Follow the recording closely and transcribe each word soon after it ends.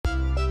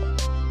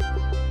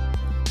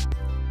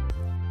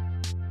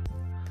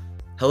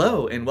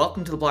Hello, and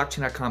welcome to the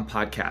Blockchain.com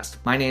podcast.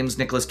 My name is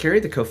Nicholas Carey,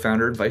 the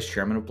co-founder and vice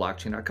chairman of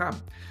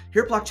Blockchain.com.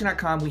 Here at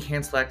Blockchain.com, we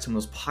hand select some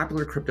of the most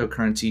popular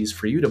cryptocurrencies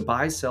for you to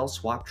buy, sell,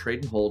 swap,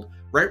 trade, and hold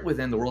right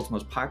within the world's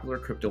most popular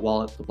crypto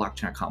wallet, the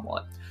Blockchain.com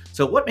wallet.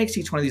 So what makes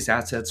each one of these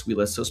assets we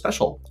list so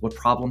special? What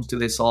problems do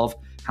they solve?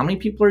 How many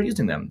people are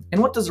using them?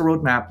 And what does the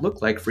roadmap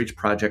look like for each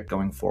project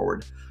going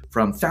forward?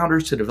 From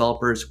founders to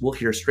developers, we'll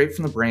hear straight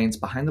from the brains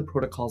behind the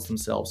protocols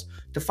themselves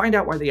to find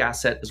out why the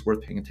asset is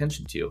worth paying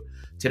attention to.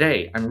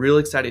 Today, I'm really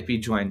excited to be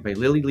joined by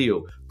Lily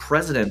Liu,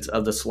 president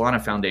of the Solana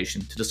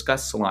Foundation, to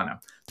discuss Solana,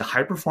 the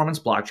high-performance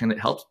blockchain that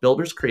helps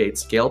builders create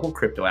scalable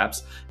crypto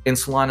apps, and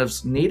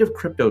Solana's native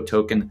crypto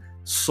token,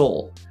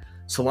 SOL.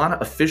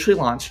 Solana officially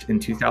launched in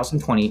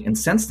 2020, and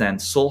since then,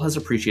 SOL has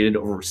appreciated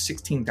over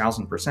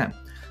 16,000%,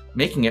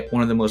 making it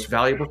one of the most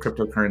valuable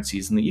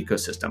cryptocurrencies in the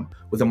ecosystem,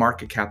 with a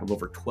market cap of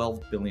over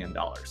 $12 billion.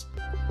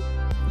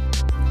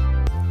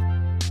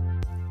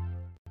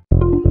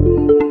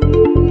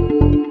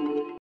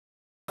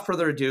 Without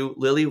further ado,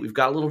 Lily, we've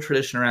got a little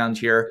tradition around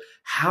here.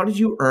 How did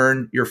you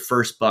earn your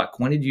first buck?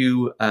 When did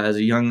you, as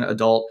a young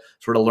adult,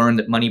 sort of learn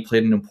that money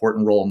played an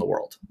important role in the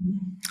world?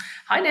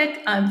 Hi,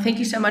 Nick. Thank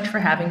you so much for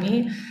having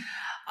me.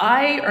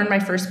 I earned my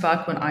first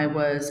buck when I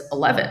was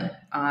 11.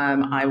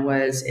 I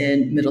was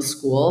in middle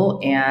school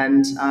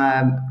and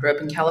grew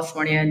up in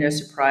California. No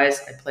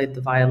surprise, I played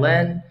the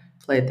violin,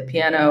 played the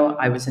piano.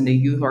 I was in a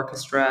youth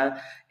orchestra,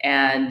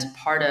 and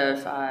part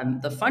of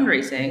the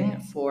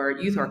fundraising for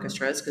youth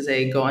orchestras, because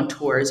they go on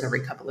tours every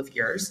couple of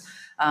years,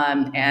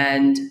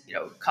 and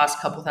cost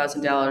a couple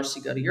 $1,000s to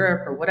go to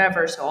Europe or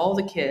whatever. So all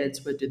the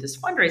kids would do this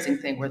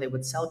fundraising thing where they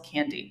would sell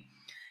candy.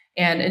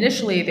 And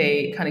initially,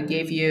 they kind of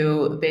gave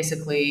you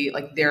basically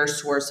like their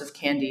source of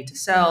candy to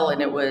sell.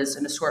 And it was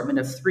an assortment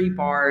of 3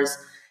 bars.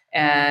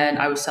 And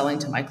I was selling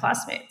to my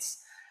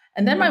classmates.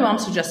 And then my mom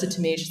suggested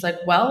to me, she's like,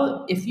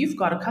 well, if you've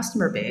got a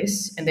customer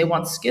base and they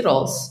want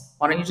Skittles,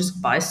 why don't you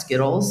just buy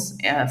Skittles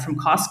from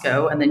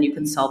Costco, and then you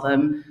can sell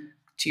them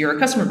to your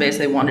customer base.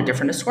 They want a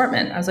different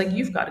assortment. I was like,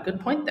 you've got a good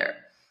point there.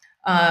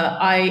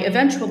 I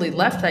eventually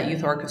left that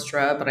youth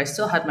orchestra, but I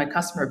still had my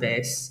customer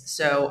base.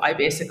 So I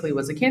basically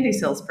was a candy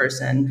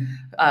salesperson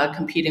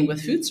competing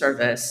with food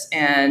service.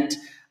 And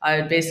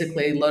I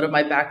basically loaded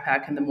my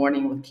backpack in the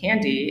morning with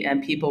candy,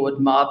 and people would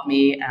mob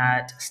me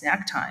at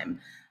snack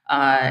time.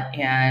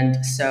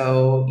 And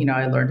so,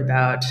 I learned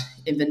about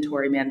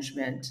inventory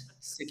management,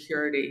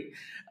 security,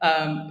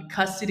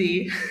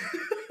 custody.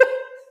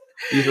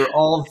 These are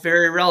all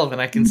very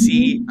relevant. I can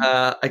see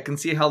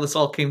how this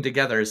all came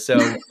together. So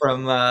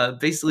from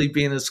basically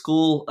being a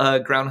school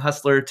ground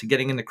hustler to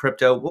getting into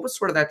crypto, what was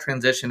sort of that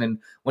transition, and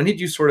when did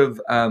you sort of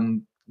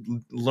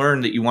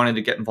learn that you wanted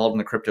to get involved in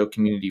the crypto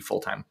community full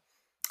time?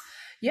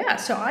 Yeah,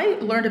 so I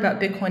learned about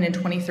Bitcoin in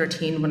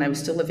 2013 when I was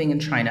still living in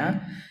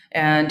China.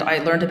 And I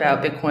learned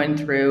about Bitcoin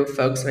through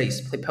folks that I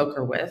used to play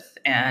poker with.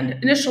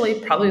 And initially,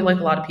 probably like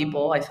a lot of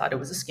people, I thought it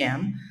was a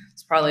scam.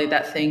 It's probably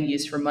that thing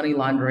used for money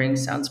laundering,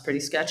 sounds pretty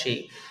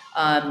sketchy.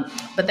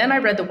 But then I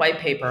read the white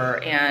paper,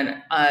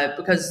 and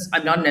because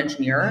I'm not an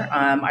engineer,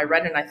 I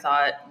read it and I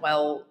thought,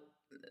 well,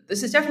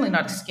 this is definitely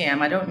not a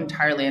scam. I don't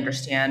entirely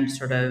understand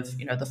sort of,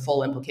 the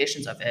full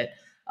implications of it.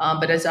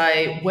 But as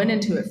I went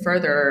into it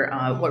further,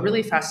 what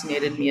really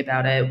fascinated me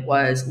about it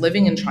was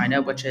living in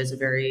China, which is a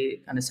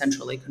very kind of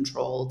centrally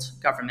controlled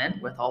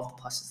government with all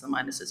the pluses and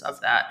minuses of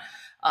that.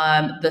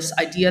 This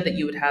idea that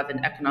you would have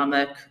an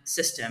economic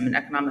system, an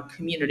economic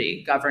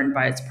community governed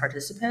by its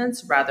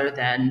participants rather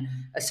than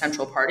a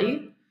central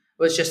party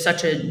was just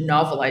such a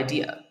novel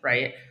idea,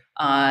 right?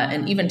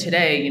 And even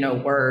today,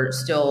 we're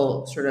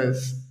still sort of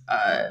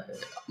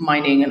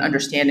mining and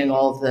understanding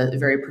all of the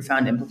very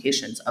profound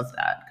implications of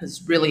that.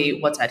 Because really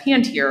what's at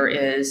hand here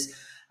is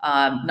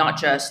not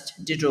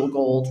just digital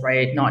gold,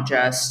 right? Not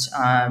just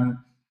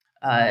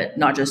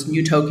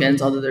new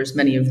tokens, although there's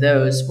many of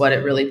those. What it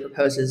really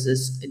proposes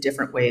is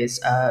different ways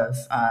of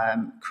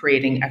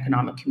creating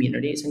economic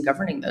communities and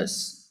governing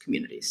those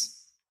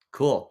communities.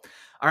 Cool.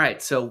 All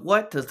right. So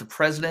what does the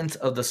president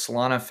of the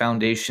Solana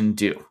Foundation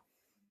do?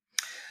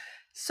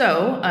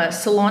 So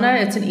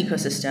Solana, it's an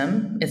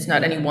ecosystem. It's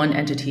not any one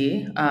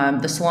entity.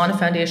 The Solana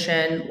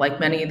Foundation, like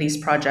many of these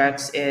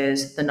projects,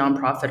 is the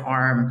nonprofit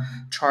arm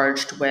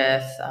charged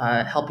with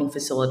helping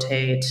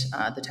facilitate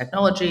the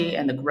technology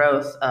and the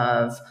growth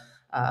of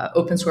the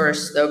open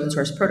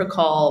source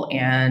protocol,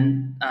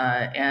 and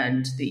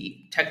the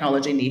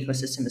technology and the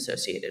ecosystem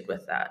associated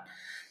with that.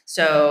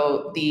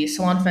 So the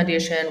Solana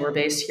Foundation, we're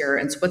based here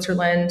in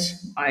Switzerland.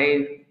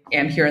 I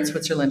am here in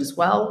Switzerland as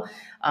well,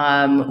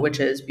 which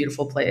is a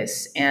beautiful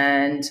place.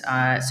 And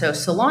so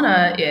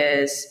Solana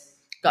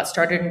got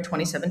started in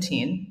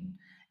 2017.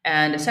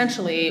 And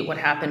essentially what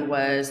happened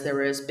was there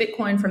was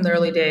Bitcoin from the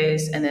early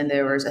days, and then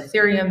there was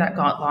Ethereum that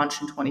got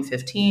launched in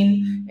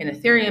 2015. And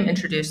Ethereum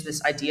introduced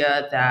this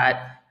idea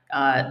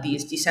that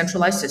these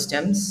decentralized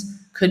systems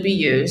could be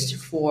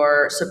used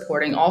for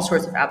supporting all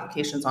sorts of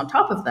applications on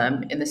top of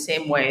them, in the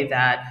same way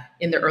that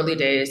in the early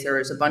days there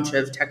was a bunch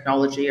of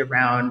technology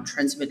around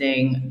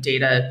transmitting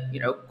data,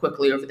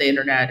 quickly over the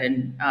internet,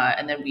 and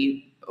then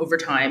we over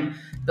time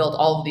built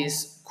all of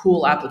these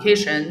cool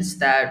applications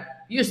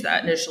that use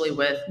that, initially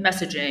with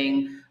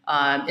messaging,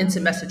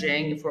 instant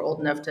messaging, if we're old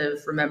enough to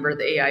remember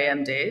the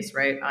AIM days,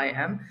 right? I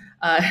am.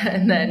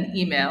 And then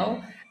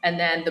email. And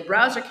then the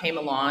browser came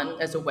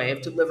along as a way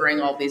of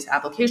delivering all these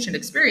application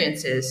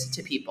experiences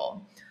to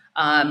people.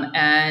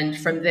 And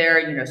from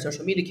there,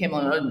 social media came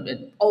along,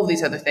 and all of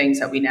these other things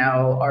that we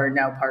now are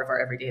now part of our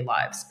everyday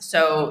lives.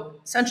 So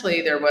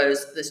essentially, there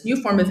was this new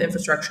form of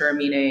infrastructure,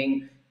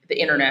 meaning the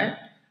internet,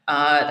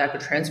 that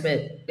could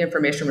transmit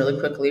information really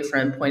quickly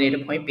from point A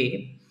to point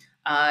B.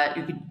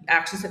 You could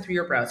access it through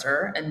your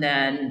browser, and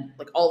then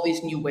like all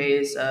these new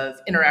ways of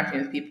interacting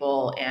with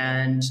people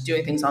and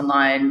doing things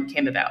online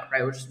came about,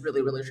 right? Which is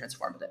really, really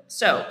transformative.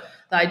 So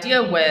the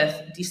idea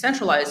with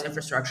decentralized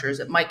infrastructures,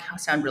 it might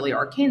sound really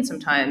arcane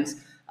sometimes,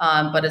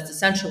 but it's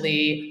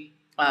essentially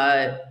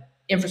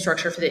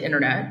infrastructure for the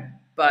internet,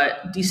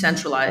 but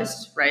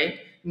decentralized, right?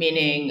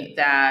 Meaning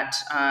that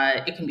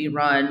it can be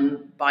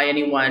run by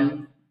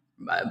anyone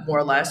more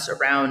or less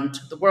around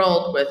the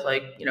world, with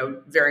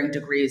varying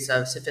degrees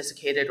of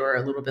sophisticated or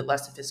a little bit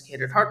less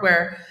sophisticated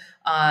hardware,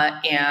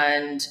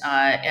 and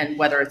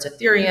whether it's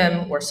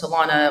Ethereum or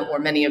Solana or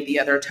many of the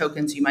other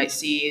tokens you might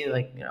see,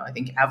 like I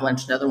think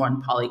Avalanche, another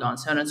one, Polygon,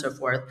 so on and so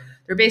forth.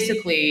 They're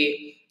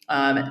basically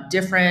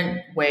different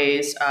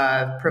ways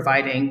of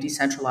providing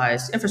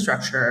decentralized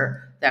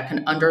infrastructure that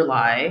can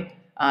underlie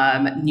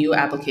new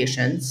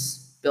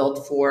applications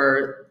built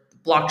for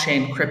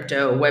blockchain,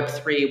 crypto,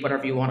 Web3,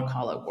 whatever you want to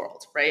call it,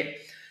 world, right?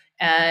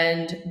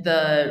 And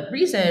the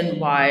reason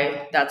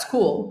why that's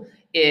cool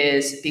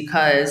is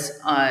because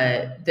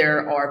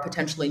there are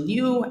potentially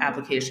new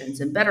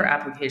applications and better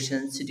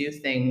applications to do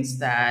things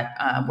that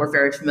we're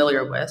very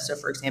familiar with. So,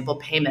 for example,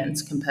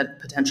 payments can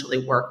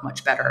potentially work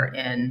much better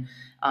in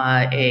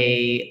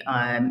a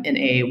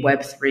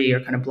Web3 or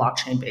kind of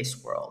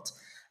blockchain-based world.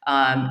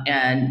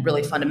 And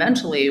really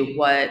fundamentally,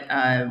 what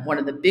one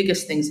of the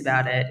biggest things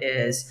about it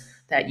is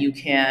that you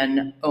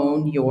can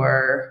own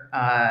your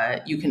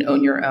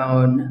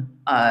own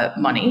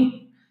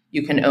money,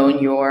 you can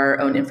own your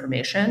own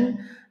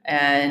information,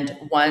 and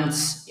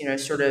once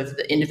sort of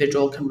the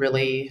individual can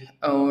really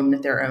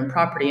own their own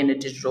property in a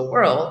digital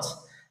world,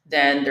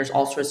 then there's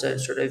all sorts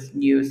of sort of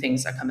new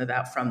things that come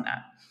about from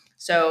that.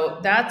 So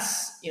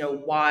that's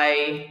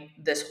why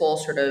this whole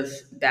sort of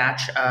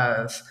batch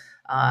of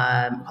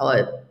call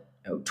it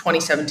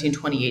 2017,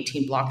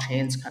 2018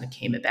 blockchains kind of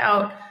came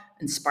about,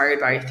 inspired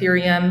by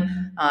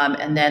Ethereum.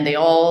 And then they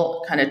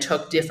all kind of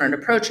took different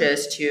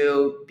approaches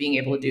to being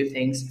able to do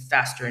things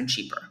faster and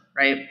cheaper,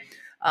 right?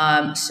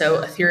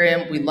 So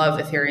Ethereum, we love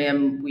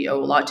Ethereum. We owe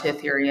a lot to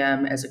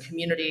Ethereum as a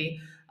community.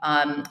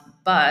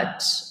 But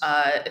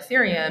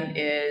Ethereum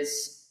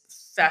is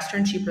faster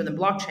and cheaper than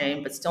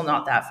blockchain, but still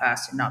not that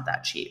fast and not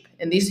that cheap.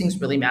 And these things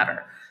really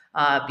matter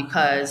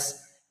because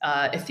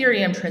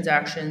Ethereum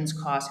transactions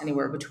cost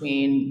anywhere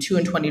between $2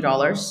 and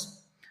 $20.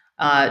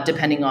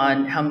 Depending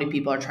on how many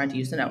people are trying to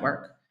use the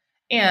network.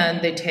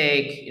 And they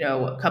take,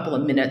 a couple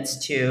of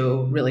minutes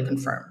to really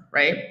confirm,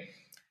 right?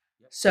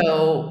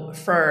 So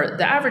for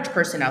the average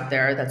person out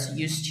there that's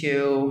used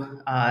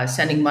to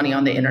sending money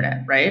on the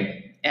internet,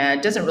 right?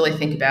 And doesn't really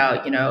think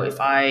about,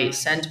 if I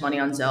send money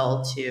on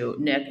Zelle to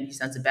Nick and he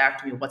sends it back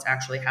to me, what's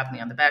actually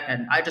happening on the back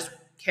end. I just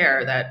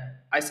care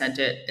that I sent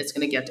it, it's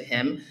going to get to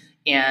him.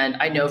 And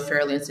I know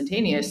fairly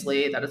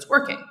instantaneously that it's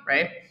working,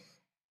 right?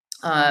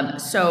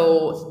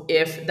 So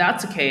if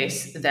that's the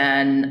case,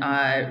 then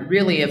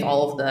really if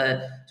all of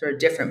the sort of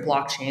different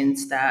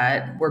blockchains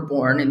that were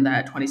born in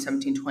that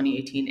 2017,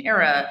 2018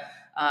 era,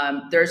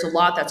 there's a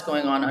lot that's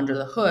going on under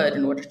the hood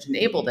in order to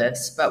enable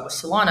this. But with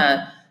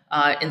Solana,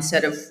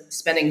 instead of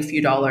spending a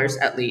few dollars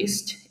at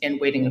least and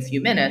waiting a few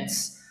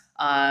minutes,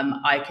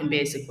 I can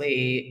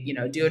basically,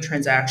 do a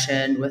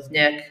transaction with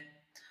Nick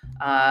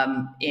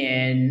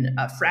in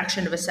a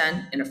fraction of a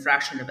cent, in a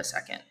fraction of a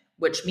second,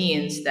 which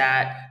means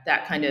that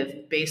that kind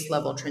of base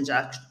level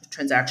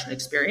transaction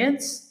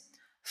experience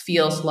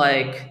feels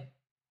like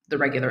the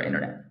regular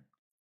internet.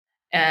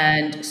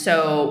 And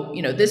so,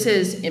 this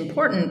is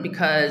important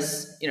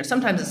because,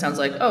 sometimes it sounds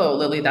like, oh,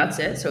 Lily, that's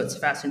it. So it's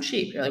fast and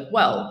cheap. You're like,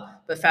 well,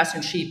 but fast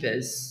and cheap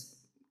is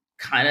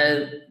kind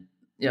of,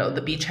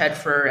 the beachhead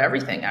for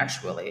everything,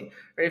 actually.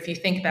 Right? If you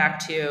think back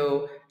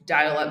to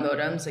dial-up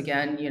modems,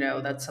 again,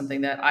 that's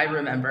something that I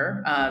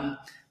remember.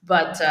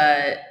 But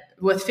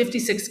with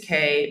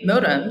 56K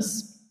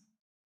modems,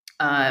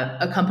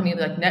 a company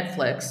like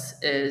Netflix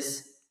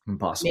is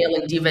Impossible.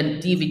 mailing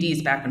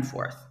DVDs back and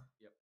forth.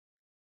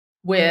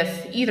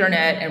 With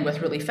Ethernet and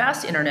with really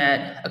fast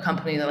internet, a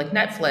company like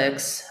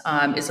Netflix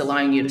is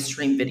allowing you to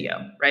stream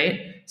video, right?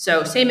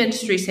 So same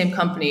industry, same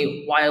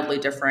company, wildly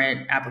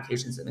different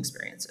applications and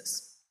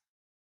experiences.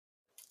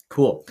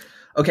 Cool.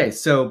 Okay,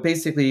 so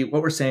basically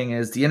what we're saying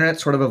is the internet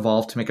sort of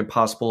evolved to make it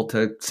possible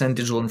to send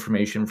digital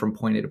information from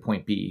point A to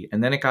point B.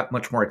 And then it got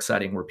much more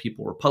exciting where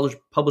people were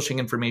publishing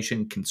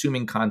information,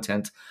 consuming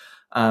content.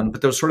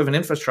 But there was sort of an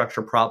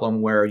infrastructure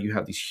problem where you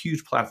have these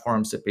huge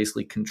platforms that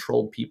basically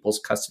controlled people's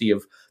custody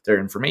of their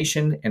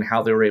information and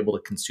how they were able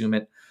to consume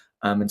it.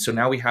 And so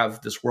now we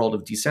have this world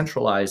of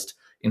decentralized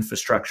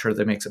infrastructure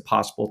that makes it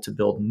possible to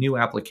build new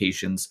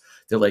applications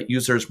that let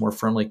users more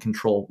firmly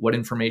control what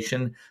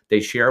information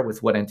they share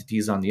with what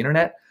entities on the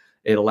internet.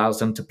 It allows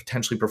them to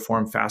potentially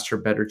perform faster,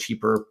 better,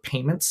 cheaper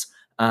payments,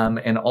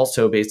 and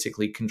also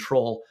basically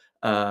control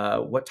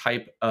what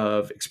type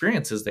of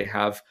experiences they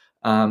have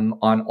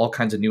on all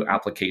kinds of new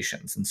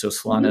applications. And so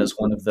Solana is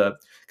one of the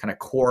kind of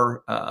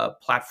core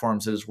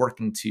platforms that is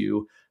working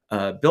to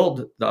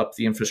build up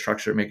the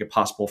infrastructure to make it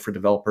possible for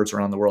developers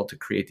around the world to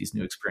create these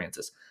new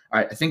experiences. All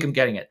right, I think I'm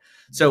getting it.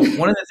 So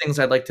one of the things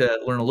I'd like to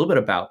learn a little bit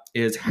about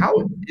is how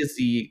is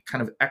the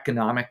kind of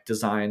economic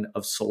design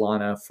of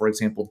Solana, for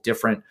example,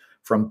 different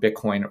from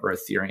Bitcoin or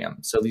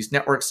Ethereum? So these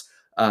networks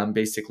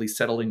basically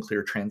settle in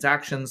clear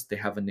transactions. They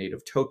have a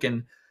native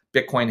token.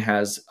 Bitcoin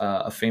has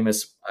a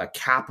famous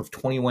cap of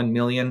 21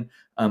 million.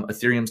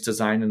 Ethereum's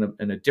designed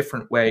in a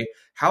different way.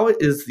 How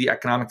is the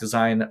economic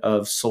design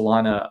of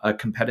Solana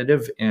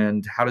competitive,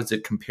 and how does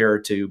it compare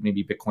to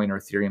maybe Bitcoin or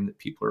Ethereum that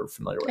people are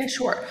familiar with? Okay,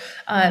 sure.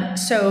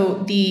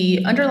 So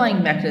the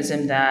underlying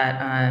mechanism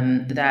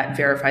that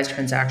verifies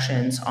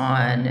transactions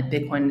on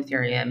Bitcoin and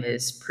Ethereum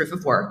is proof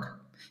of work.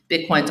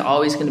 Bitcoin's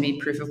always going to be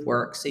proof of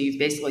work. So you've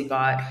basically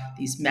got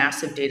these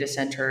massive data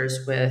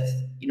centers with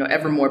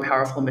ever more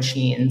powerful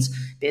machines,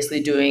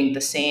 basically doing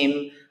the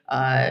same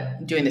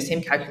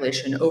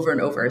calculation over and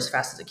over as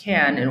fast as it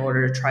can in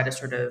order to try to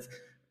sort of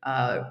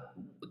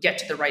get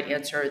to the right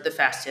answer the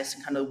fastest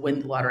and kind of win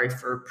the lottery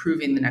for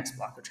proving the next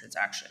block of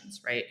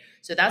transactions, right?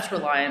 So that's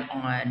reliant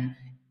on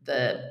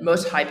the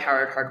most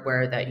high-powered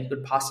hardware that you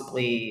could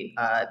possibly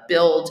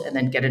build and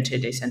then get into a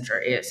data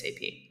center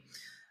ASAP.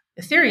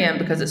 Ethereum,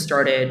 because it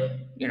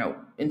started,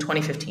 in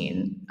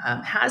 2015,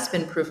 has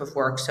been proof of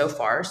work so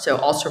far. So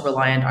also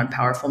reliant on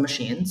powerful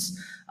machines,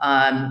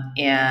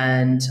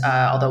 and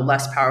although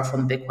less powerful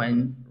than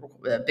Bitcoin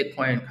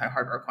kind of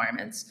hardware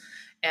requirements.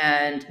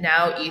 And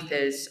now ETH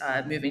is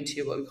moving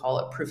to what we call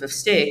a proof of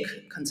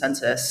stake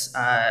consensus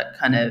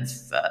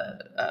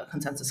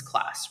consensus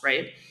class,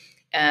 right?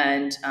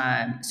 And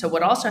so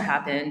what also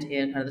happened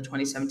in kind of the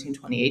 2017,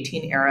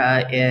 2018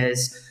 era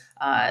is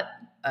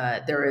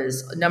there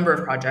is a number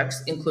of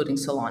projects, including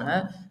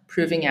Solana,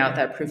 proving out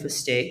that proof of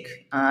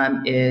stake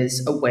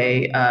is a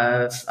way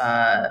of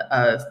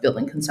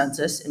building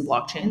consensus in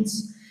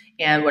blockchains.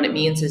 And what it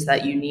means is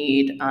that you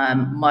need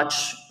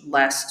much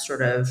less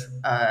sort of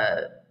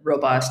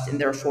robust and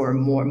therefore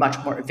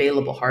much more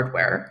available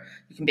hardware.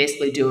 You can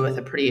basically do it with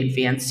a pretty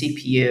advanced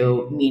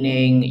CPU,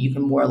 meaning you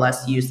can more or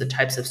less use the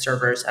types of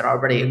servers that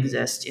already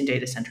exist in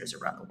data centers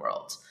around the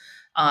world.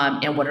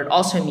 And what it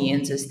also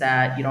means is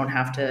that you don't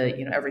have to,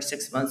 every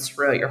 6 months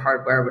throw out your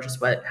hardware, which is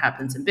what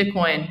happens in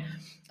Bitcoin,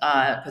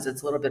 because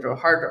it's a little bit of a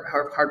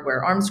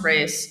hardware arms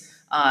race.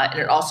 And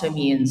it also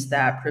means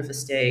that proof of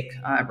stake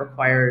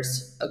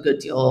requires a good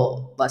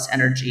deal less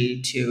energy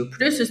to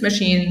produce those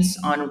machines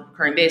on a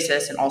recurring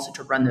basis and also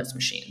to run those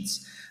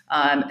machines.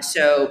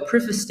 So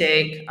proof of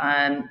stake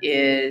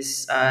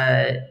is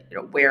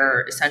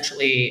where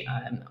essentially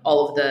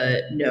all of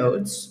the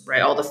nodes,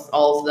 right,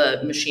 all of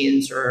the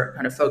machines or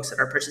kind of folks that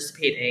are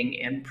participating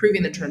in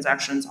proving the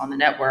transactions on the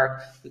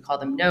network, we call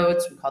them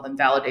nodes, we call them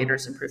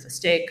validators in proof of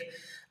stake.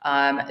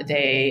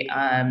 They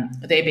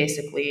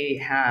basically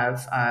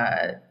have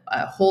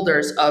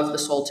holders of the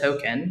SOL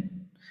token,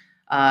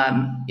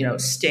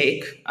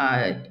 stake,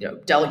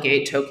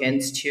 delegate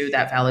tokens to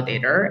that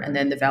validator, and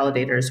then the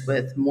validators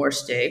with more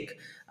stake,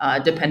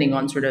 depending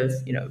on sort of,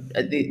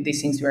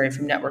 these things vary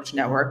from network to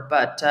network,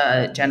 but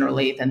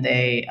generally then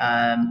they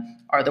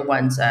are the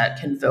ones that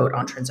can vote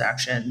on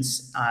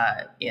transactions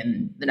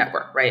in the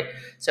network, right?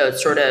 So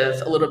it's sort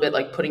of a little bit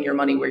like putting your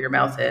money where your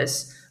mouth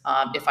is.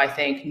 If I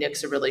think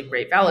Nick's a really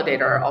great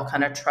validator, I'll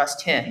kind of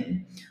trust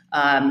him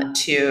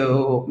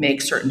to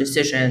make certain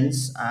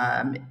decisions,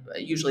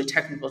 usually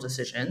technical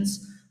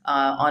decisions,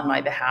 on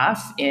my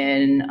behalf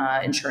in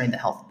ensuring the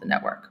health of the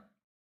network.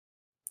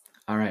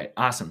 All right,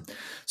 awesome.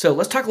 So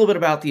let's talk a little bit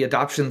about the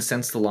adoption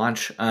since the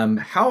launch.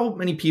 How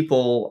many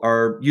people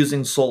are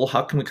using Sol?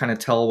 How can we kind of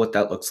tell what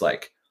that looks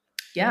like?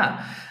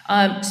 Yeah.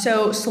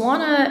 So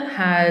Solana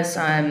has,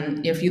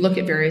 if you look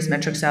at various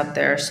metrics out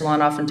there,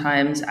 Solana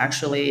oftentimes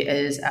actually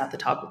is at the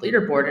top of the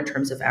leaderboard in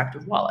terms of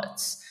active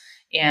wallets.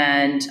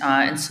 And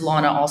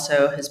Solana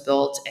also has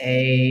built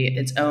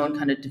its own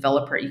kind of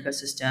developer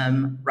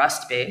ecosystem,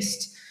 Rust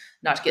based.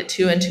 Not to get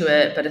too into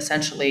it, but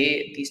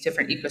essentially these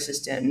different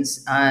ecosystems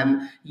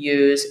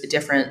use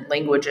different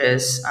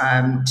languages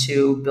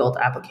to build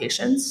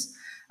applications.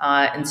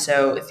 And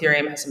so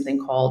Ethereum has something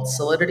called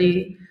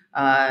Solidity,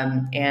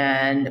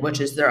 and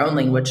which is their own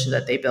language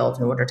that they built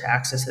in order to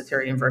access the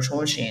Ethereum virtual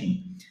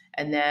machine.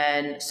 And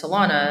then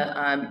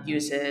Solana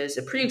uses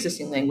a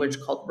pre-existing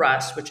language called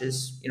Rust, which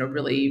is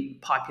really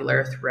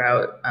popular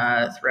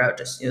throughout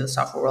just the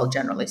software world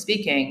generally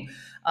speaking,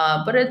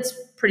 but it's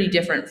pretty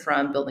different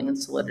from building in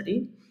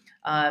Solidity.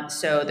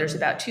 So there's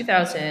about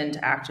 2,000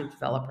 active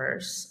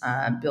developers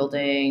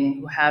building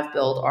who have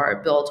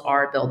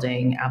are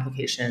building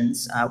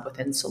applications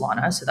within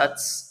Solana. So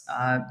that's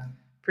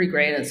pretty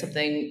great and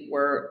something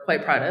we're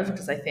quite proud of,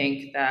 because I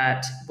think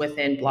that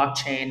within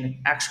blockchain,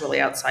 actually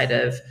outside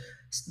of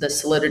the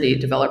Solidity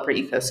developer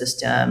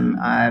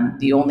ecosystem,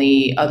 the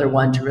only other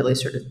one to really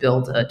sort of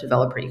build a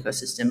developer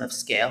ecosystem of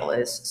scale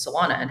is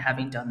Solana. And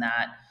having done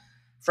that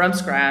from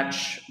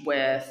scratch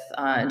with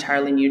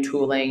entirely new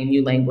tooling,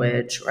 new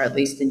language, or at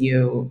least a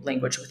new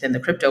language within the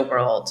crypto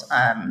world,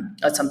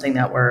 that's something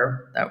that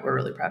we're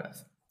really proud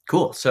of.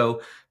 Cool.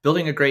 So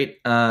building a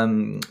great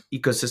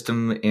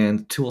ecosystem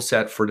and tool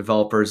set for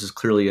developers is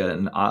clearly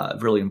a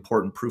really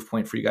important proof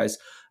point for you guys.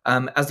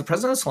 As the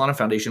president of Solana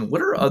Foundation,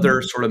 what are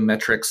other sort of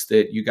metrics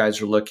that you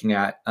guys are looking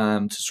at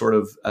to sort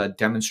of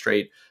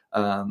demonstrate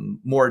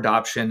more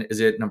adoption? Is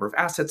it number of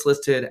assets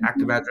listed,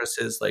 active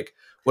addresses? Like,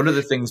 what are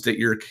the things that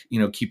you're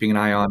keeping an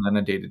eye on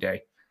a day to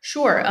day?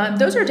 Sure.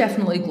 Those are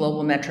definitely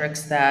global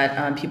metrics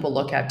that people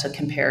look at to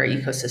compare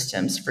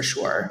ecosystems for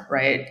sure,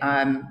 right?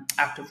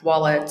 Active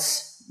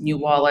wallets, new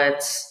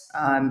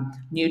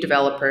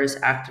developers,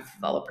 active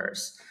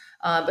developers.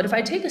 But if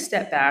I take a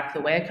step back,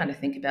 the way I kind of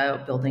think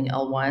about building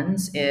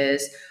L1s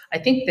is I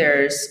think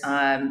there's,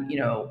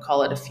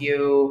 call it a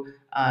few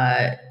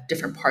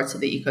different parts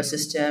of the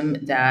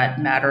ecosystem that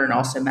matter and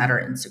also matter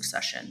in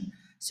succession.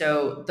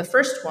 So the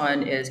first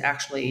one is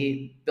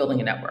actually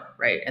building a network,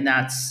 right? And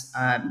that's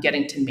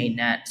getting to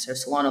mainnet. So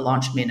Solana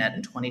launched mainnet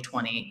in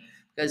 2020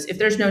 because if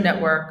there's no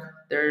network,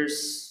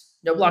 there's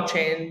no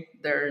blockchain,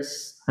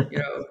 there's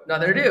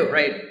nothing to do,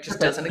 right? It just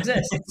doesn't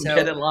exist. So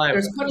Get it live.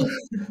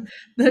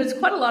 there's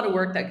quite a lot of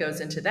work that goes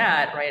into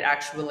that, right?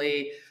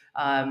 Actually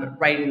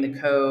writing the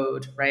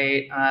code,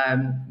 right?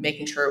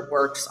 Making sure it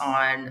works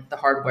on the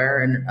hardware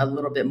and a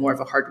little bit more of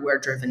a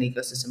hardware-driven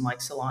ecosystem like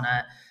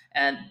Solana.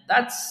 And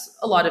that's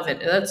a lot of it.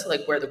 That's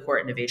like where the core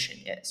innovation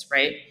is,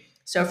 right?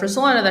 So for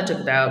Solana, that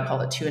took about,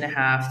 call it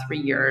 2.5, 3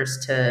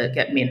 years to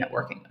get mainnet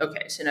working.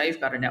 Okay, so now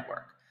you've got a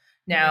network.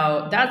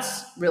 Now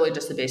that's really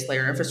just the base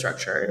layer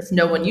infrastructure. If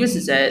no one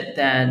uses it,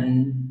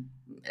 then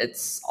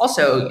it's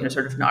also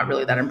sort of not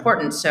really that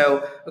important.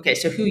 So okay,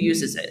 so who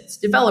uses it? It's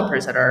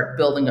developers that are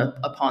building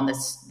upon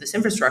this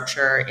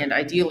infrastructure and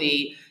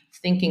ideally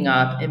thinking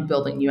up and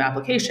building new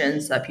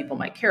applications that people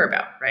might care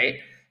about, right?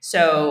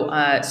 So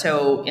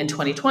in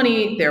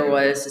 2020, there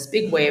was this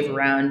big wave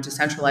around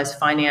decentralized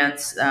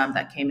finance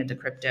that came into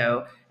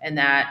crypto, and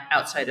that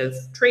outside of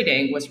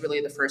trading was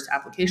really the first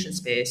application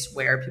space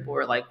where people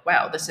were like,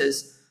 "Wow, this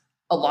is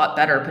a lot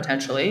better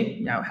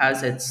potentially.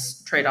 Has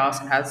its trade-offs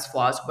and has its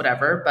flaws,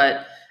 whatever,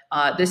 but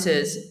this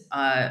is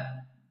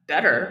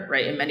better,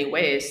 right, in many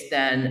ways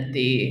than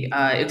the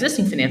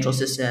existing financial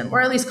system, or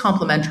at least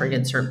complementary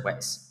in certain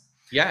ways."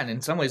 Yeah, and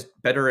in some ways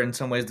better in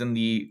some ways than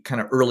the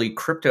kind of early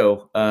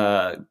crypto,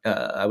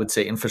 I would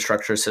say,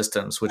 infrastructure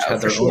systems, which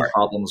had their own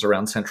problems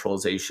around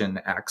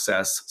centralization,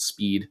 access,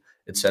 speed,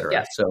 et cetera.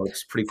 Yes, so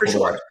it's pretty for cool to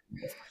sure.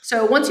 watch.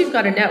 So once you've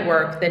got a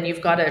network, then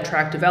you've got to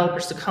attract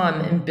developers to come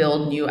and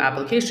build new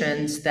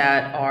applications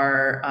that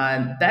are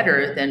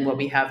better than what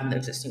we have in the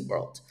existing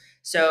world.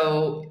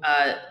 So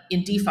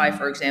in DeFi,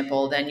 for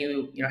example, then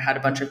you had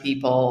a bunch of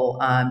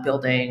people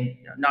building,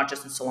 not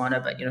just in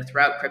Solana, but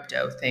throughout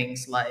crypto,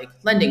 things like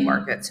lending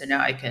markets. So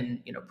now I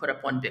can put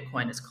up one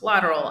Bitcoin as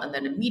collateral, and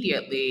then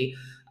immediately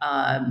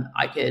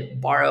I could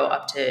borrow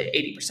up to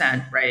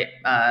 80%, right?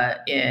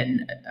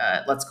 In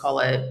let's call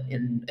it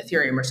in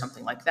Ethereum or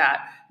something like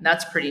that. And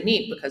that's pretty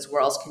neat because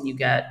where else can you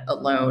get a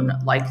loan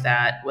like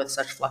that with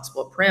such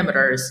flexible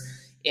parameters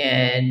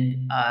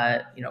in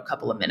a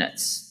couple of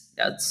minutes?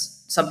 That's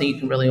something you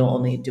can really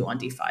only do on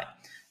DeFi.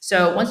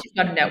 So once you've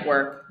got a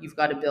network, you've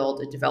got to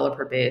build a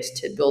developer base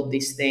to build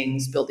these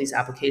things, build these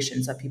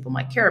applications that people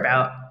might care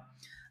about.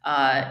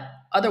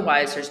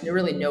 Otherwise, there's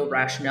really no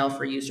rationale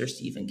for users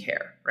to even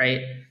care,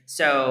 right?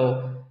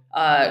 So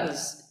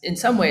in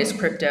some ways,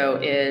 crypto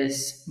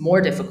is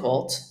more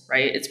difficult,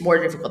 right? It's more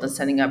difficult than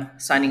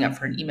signing up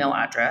for an email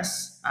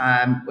address,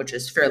 which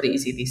is fairly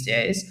easy these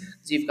days,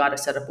 because you've got to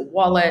set up a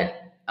wallet.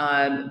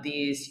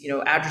 These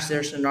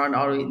addresses are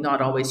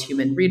not always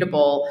human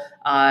readable,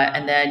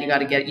 and then you got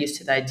to get used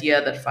to the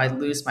idea that if I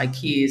lose my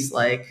keys,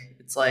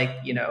 it's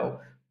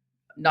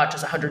not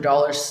just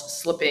 $100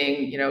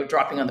 slipping,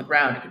 dropping on the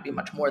ground. It could be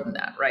much more than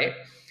that, right?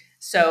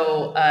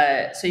 So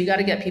you got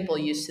to get people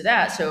used to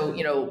that. So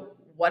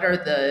what are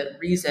the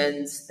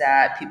reasons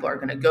that people are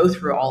going to go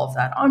through all of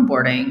that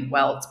onboarding?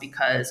 Well, it's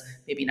because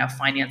maybe now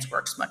finance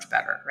works much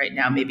better, right?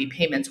 Now maybe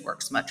payments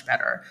works much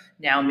better.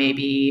 Now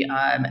maybe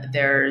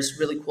there's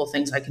really cool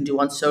things I can do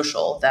on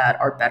social that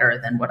are better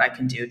than what I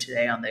can do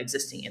today on the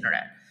existing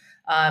internet.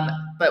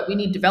 But we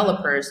need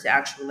developers to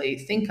actually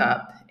think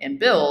up and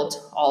build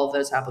all of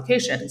those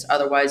applications.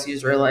 Otherwise,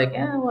 users are like,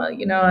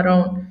 I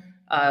don't.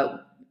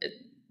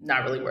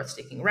 not really worth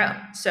sticking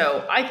around.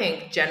 So I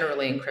think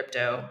generally in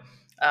crypto,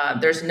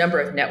 there's a number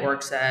of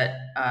networks that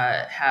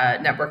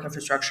had network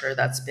infrastructure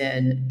that's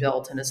been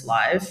built and is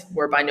live.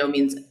 We're by no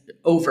means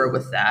over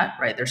with that,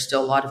 right? There's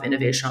still a lot of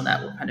innovation on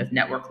that kind of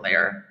network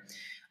layer.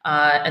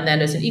 And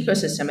then as an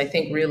ecosystem, I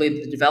think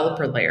really the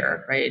developer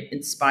layer, right?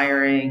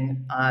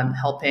 Inspiring,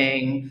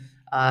 helping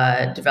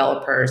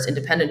developers,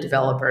 independent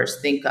developers,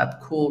 think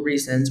up cool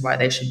reasons why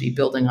they should be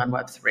building on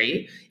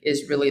Web3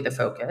 is really the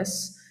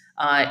focus.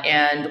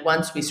 And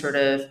once we sort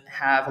of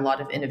have a lot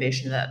of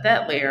innovation at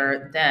that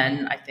layer,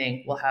 then I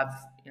think we'll have,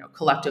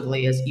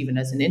 collectively, as even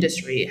as an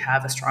industry,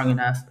 have a strong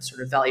enough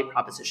sort of value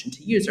proposition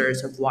to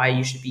users of why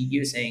you should be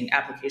using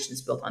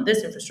applications built on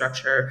this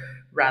infrastructure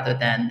rather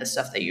than the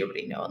stuff that you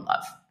already know and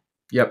love.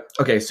 Yep.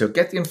 Okay. So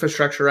get the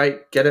infrastructure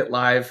right, get it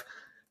live,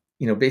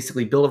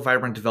 basically build a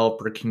vibrant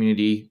developer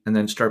community, and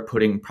then start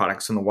putting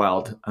products in the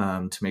wild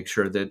to make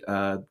sure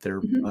that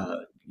they're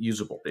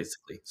usable,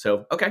 basically.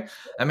 So, okay,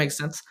 that makes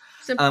sense.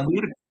 Simple.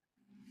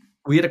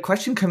 We had a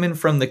question come in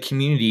from the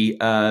community.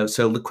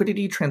 So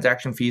liquidity,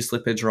 transaction fees,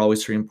 slippage are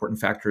always three important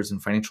factors in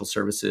financial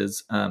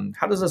services.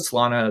 How does the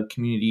Solana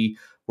community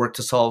work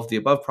to solve the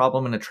above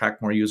problem and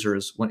attract more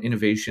users when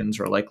innovations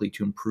are likely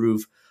to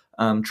improve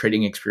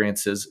trading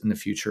experiences in the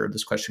future?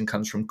 This question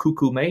comes from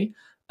Kuku May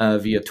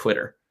via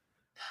Twitter.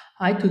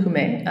 Hi,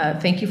 Kukume.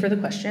 Thank you for the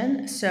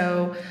question.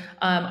 So,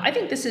 I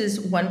think this is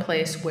one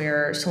place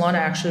where Solana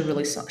actually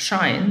really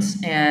shines.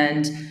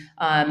 And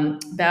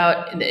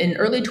about in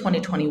early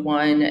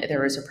 2021,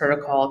 there was a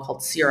protocol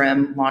called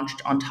CRM launched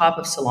on top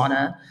of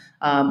Solana,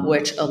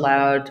 which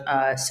allowed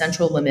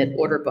central limit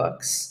order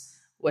books,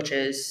 which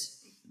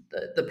is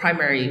the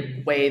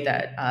primary way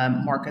that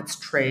markets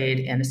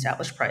trade and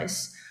establish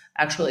price,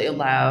 actually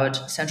allowed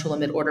central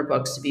limit order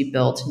books to be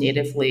built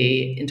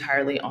natively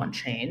entirely on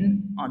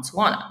chain on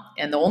Solana.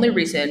 And the only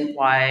reason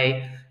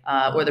why,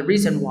 or the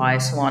reason why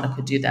Solana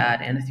could do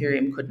that and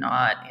Ethereum could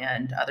not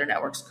and other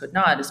networks could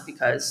not is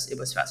because it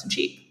was fast and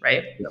cheap,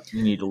 right? Yep.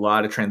 You need a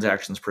lot of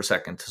transactions per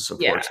second to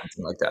support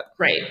something like that.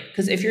 Right.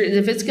 Because if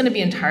it's going to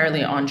be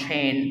entirely on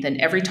chain, then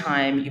every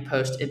time you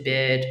post a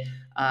bid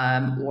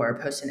or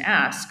post an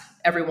ask,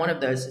 every one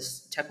of those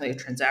is technically a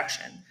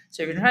transaction.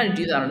 So if you're trying to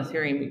do that on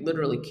Ethereum, you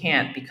literally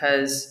can't,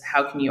 because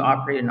how can you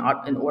operate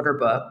an order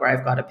book where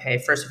I've got to pay,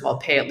 first of all,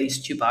 pay at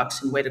least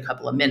 $2 and wait a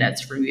couple of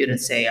minutes for you to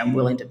say I'm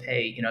willing to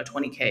pay,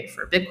 20K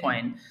for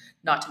Bitcoin,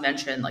 not to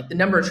mention like the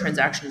number of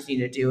transactions you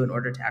need to do in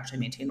order to actually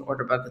maintain an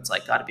order book. It's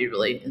like got to be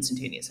really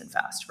instantaneous and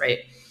fast, right?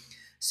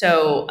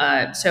 So,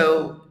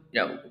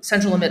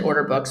 central limit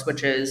order books,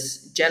 which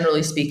is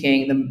generally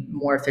speaking the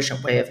more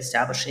efficient way of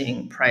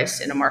establishing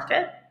price in a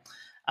market,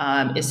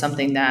 is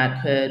something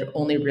that could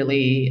only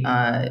really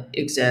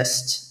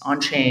exist on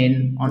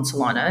chain on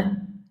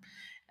Solana.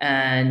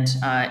 And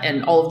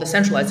all of the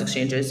centralized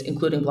exchanges,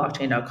 including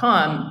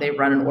blockchain.com, they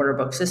run an order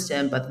book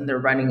system, but then they're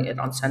running it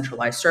on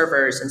centralized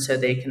servers. And so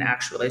they can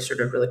actually sort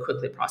of really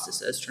quickly process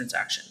those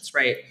transactions,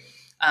 right?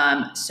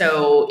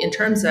 So in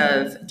terms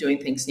of doing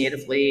things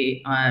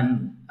natively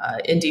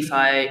in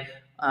DeFi,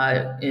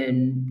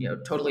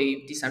 in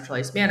totally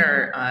decentralized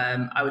manner,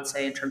 I would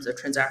say in terms of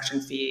transaction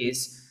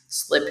fees,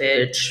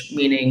 slippage,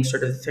 meaning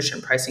sort of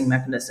efficient pricing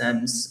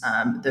mechanisms,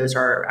 those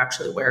are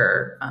actually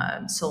where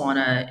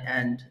Solana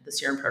and the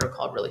Serum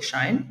protocol really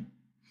shine.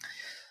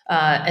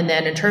 And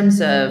then in terms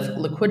of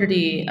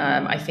liquidity,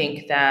 I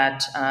think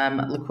that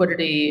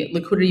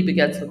liquidity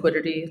begets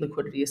liquidity.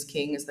 Liquidity is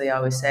king, as they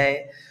always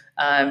say.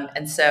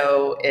 And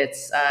so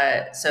it's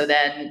so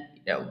then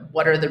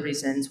what are the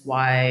reasons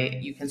why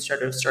you can sort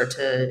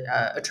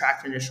to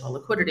attract initial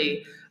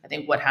liquidity? I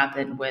think what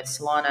happened with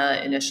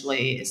Solana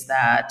initially is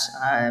that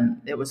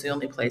it was the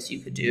only place you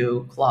could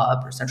do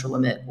club or central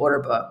limit order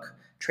book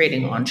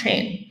trading on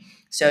chain.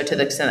 So to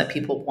the extent that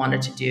people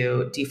wanted to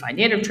do DeFi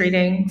native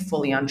trading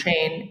fully on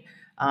chain,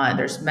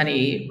 there's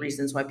many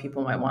reasons why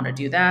people might want to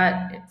do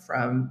that,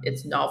 from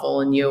it's novel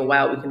and new,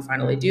 wow, we can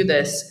finally do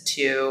this,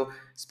 to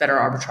it's better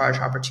arbitrage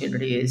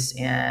opportunities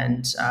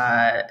and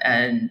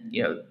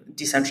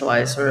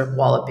decentralized sort of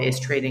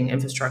wallet-based trading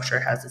infrastructure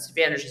has its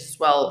advantages as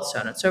well, so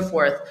on and so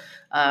forth.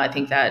 I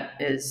think that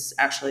is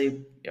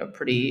actually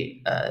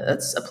pretty.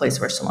 That's a place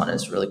where Solana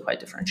is really quite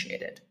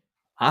differentiated.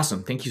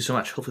 Awesome. Thank you so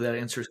much. Hopefully that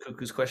answers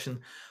Kuku's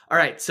question. All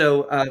right.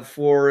 So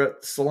for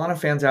Solana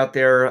fans out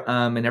there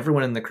and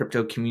everyone in the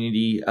crypto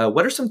community,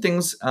 what are some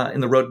things in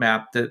the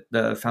roadmap that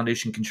the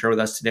foundation can share with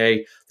us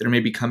today that are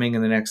maybe coming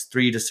in the next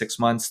 3 to 6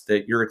 months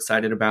that you're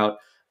excited about?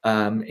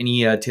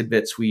 Any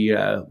tidbits we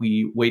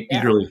wait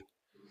eagerly?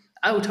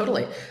 Oh,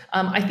 totally.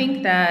 I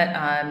think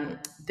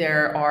that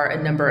there are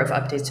a number of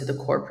updates to the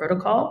core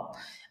protocol.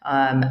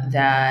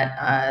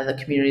 that the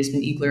community has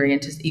been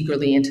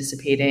eagerly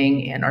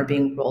anticipating and are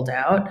being rolled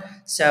out.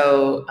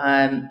 So,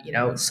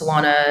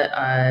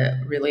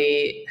 Solana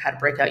really had a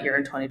breakout year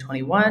in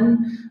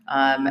 2021.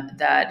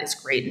 That is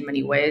great in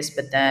many ways,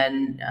 but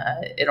then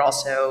it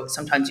also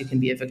sometimes you can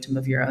be a victim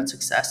of your own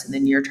success in the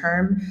near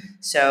term.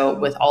 So,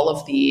 with all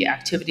of the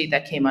activity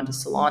that came onto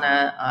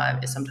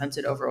Solana, sometimes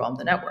it overwhelmed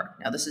the network.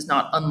 Now, this is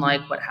not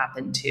unlike what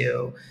happened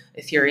to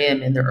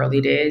Ethereum in the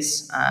early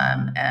days,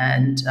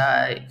 and you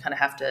kind of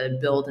have to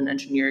build and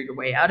engineer your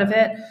way out of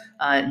it.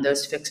 And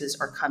those fixes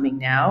are coming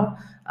now.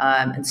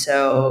 And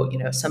so,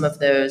 some of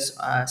those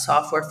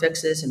software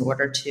fixes in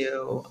order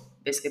to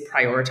basically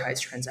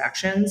prioritize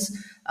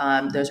transactions,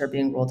 those are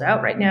being rolled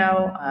out right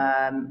now.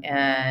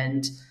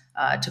 And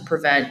to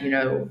prevent,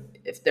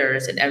 if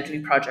there's an empty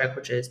project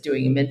which is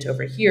doing a mint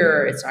over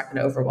here, it's not going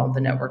to overwhelm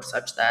the network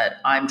such that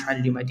I'm trying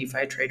to do my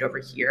DeFi trade over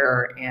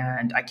here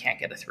and I can't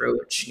get it through,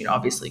 which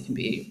obviously can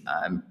be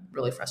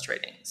really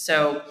frustrating.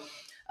 So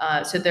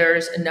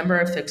there's a number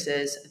of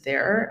fixes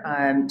there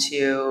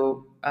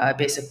to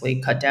basically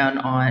cut down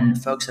on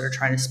folks that are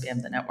trying to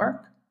spam the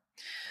network.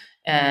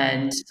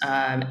 And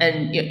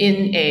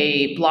in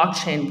a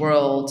blockchain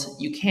world,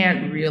 you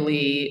can't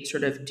really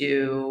sort of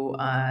do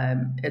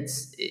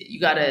you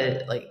got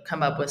to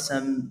come up with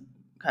some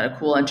kind of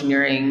cool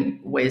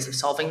engineering ways of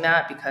solving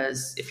that,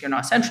 because if you're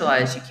not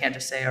centralized, you can't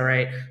just say, all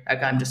right,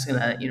 I'm just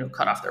gonna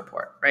cut off their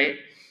port, right?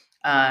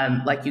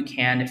 Like you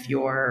can if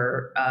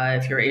you're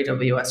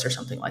AWS or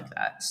something like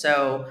that.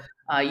 So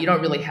you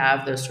don't really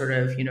have those sort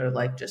of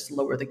just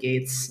lower the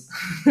gates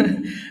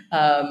or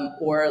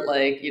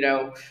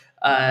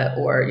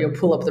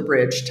pull up the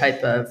bridge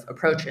type of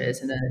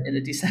approaches in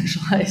a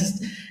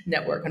decentralized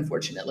network,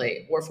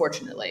 unfortunately or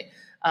fortunately.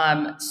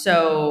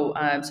 So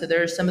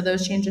there's some of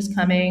those changes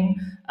coming.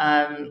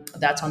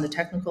 That's on the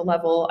technical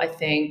level. I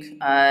think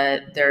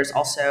there's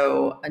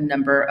also a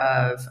number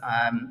of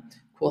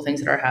cool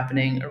things that are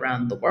happening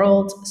around the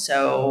world.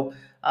 So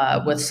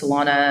with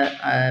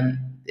Solana,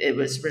 it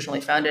was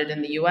originally founded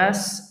in the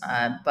U.S.,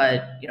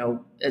 but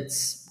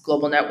it's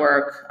global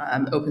network,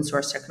 open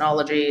source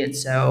technology, and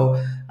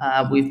so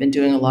we've been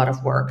doing a lot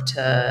of work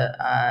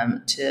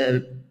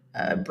to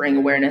bring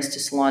awareness to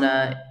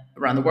Solana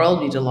around the world.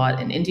 We did a lot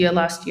in India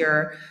last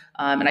year,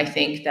 and I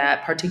think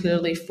that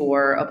particularly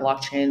for a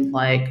blockchain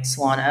like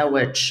Solana,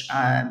 which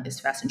is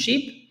fast and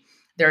cheap,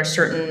 there are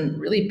certain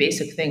really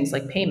basic things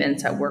like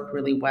payments that work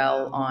really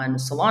well on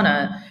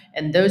Solana.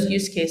 And those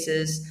use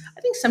cases,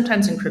 I think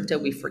sometimes in crypto,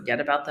 we forget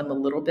about them a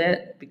little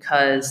bit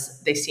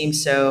because they seem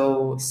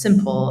so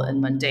simple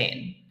and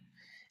mundane.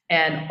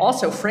 And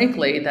also,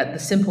 frankly, that the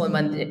simple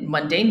and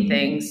mundane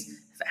things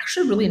have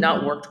actually really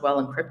not worked well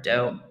in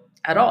crypto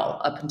at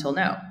all up until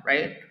now,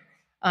 right?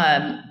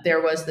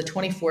 There was the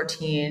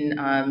 2014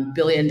 $1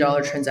 billion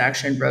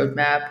transaction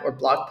roadmap or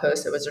blog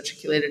post that was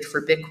articulated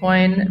for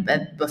Bitcoin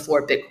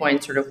before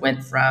Bitcoin sort of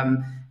went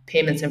from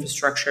payments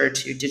infrastructure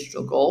to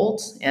digital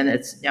gold, and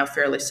it's now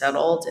fairly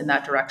settled in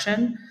that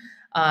direction.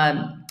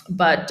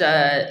 But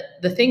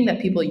the thing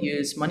that people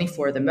use money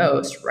for the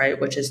most, right,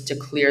 which is to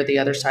clear the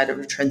other side of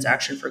a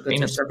transaction for goods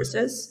Payments. or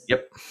services.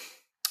 Yep.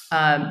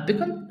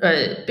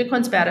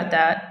 Bitcoin's bad at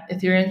that.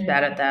 Ethereum's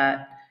bad at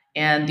that.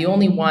 And the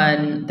only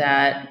one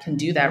that can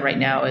do that right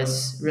now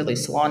is really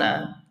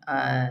Solana.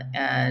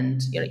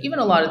 And even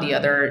a lot of the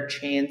other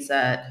chains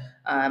that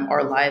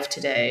are live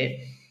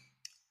today,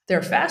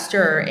 they're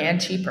faster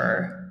and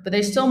cheaper, but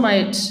they still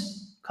might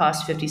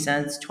cost 50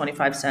 cents,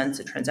 25 cents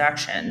a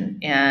transaction.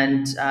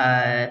 And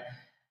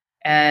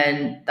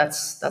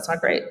that's not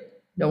great.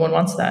 No one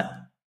wants that.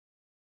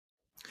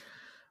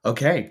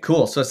 Okay,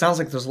 cool. So it sounds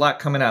like there's a lot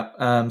coming up.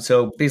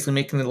 So basically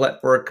making the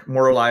network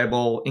more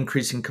reliable,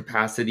 increasing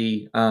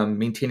capacity,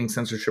 maintaining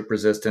censorship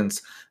resistance,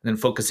 and then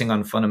focusing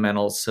on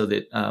fundamentals so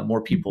that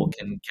more people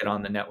can get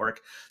on the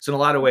network. So in a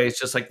lot of ways,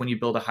 just like when you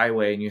build a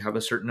highway and you have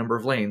a certain number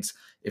of lanes,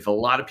 if a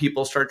lot of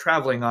people start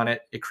traveling on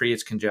it, it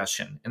creates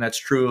congestion. And that's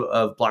true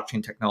of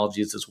blockchain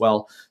technologies as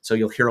well. So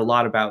you'll hear a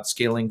lot about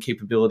scaling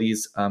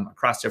capabilities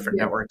across different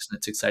networks. And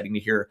it's exciting to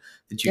hear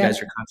that you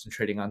guys are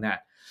concentrating on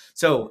that.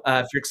 So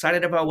if you're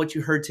excited about what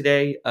you heard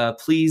today,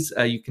 please,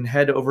 you can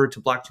head over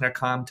to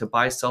blockchain.com to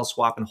buy, sell,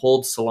 swap, and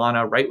hold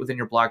Solana right within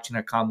your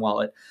blockchain.com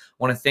wallet. I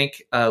want to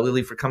thank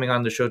Lily for coming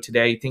on the show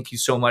today. Thank you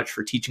so much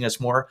for teaching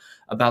us more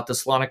about the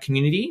Solana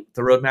community,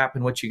 the roadmap,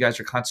 and what you guys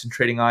are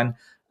concentrating on.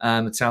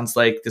 It sounds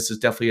like this is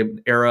definitely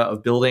an era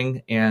of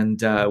building,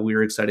 and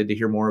we're excited to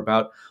hear more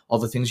about all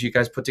the things you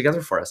guys put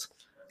together for us.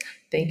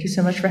 Thank you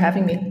so much for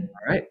having me.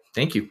 All right.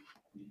 Thank you.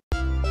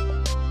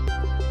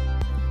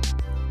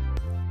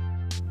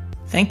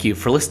 Thank you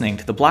for listening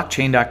to the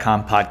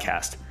Blockchain.com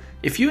podcast.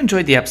 If you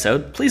enjoyed the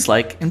episode, please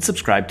like and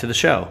subscribe to the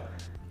show.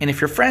 And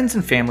if your friends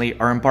and family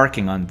are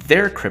embarking on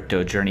their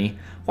crypto journey,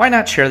 why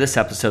not share this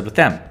episode with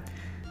them?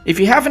 If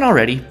you haven't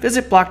already,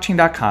 visit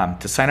Blockchain.com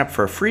to sign up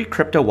for a free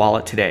crypto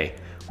wallet today.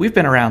 We've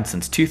been around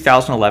since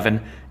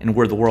 2011, and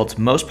we're the world's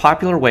most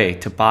popular way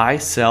to buy,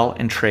 sell,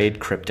 and trade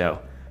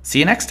crypto. See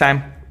you next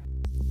time.